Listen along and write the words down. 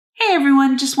Hey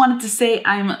everyone, just wanted to say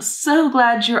I'm so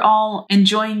glad you're all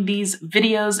enjoying these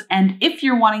videos, and if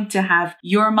you're wanting to have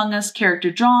your Among Us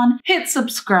character drawn, hit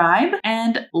subscribe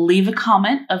and leave a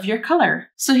comment of your color.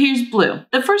 So here's blue.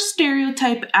 The first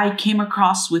stereotype I came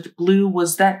across with blue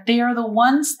was that they are the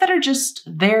ones that are just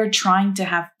there trying to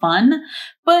have fun,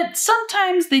 but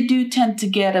sometimes they do tend to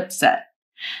get upset.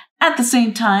 At the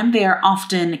same time, they are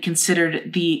often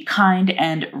considered the kind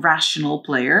and rational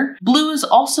player. Blue is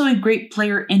also a great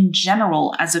player in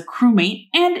general as a crewmate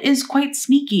and is quite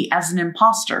sneaky as an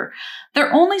impostor.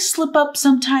 Their only slip up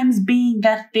sometimes being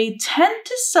that they tend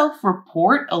to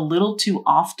self-report a little too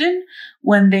often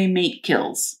when they make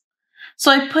kills.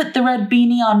 So I put the red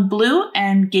beanie on blue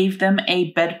and gave them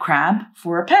a bedcrab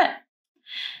for a pet.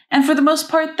 And for the most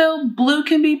part though, blue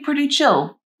can be pretty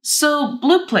chill. So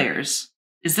blue players,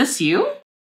 is this you?